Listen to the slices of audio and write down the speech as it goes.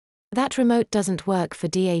That remote doesn't work for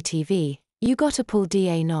DATV, you gotta pull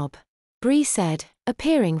DA knob. Bree said,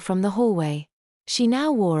 appearing from the hallway. She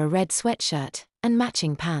now wore a red sweatshirt and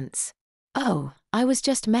matching pants. Oh, I was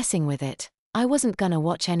just messing with it. I wasn't gonna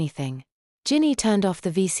watch anything. Ginny turned off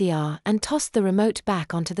the VCR and tossed the remote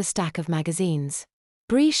back onto the stack of magazines.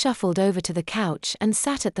 Bree shuffled over to the couch and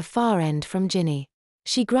sat at the far end from Ginny.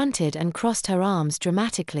 She grunted and crossed her arms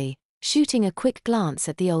dramatically, shooting a quick glance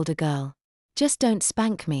at the older girl. Just don't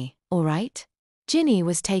spank me, all right? Ginny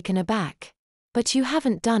was taken aback. But you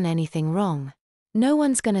haven't done anything wrong. No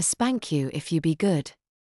one's gonna spank you if you be good.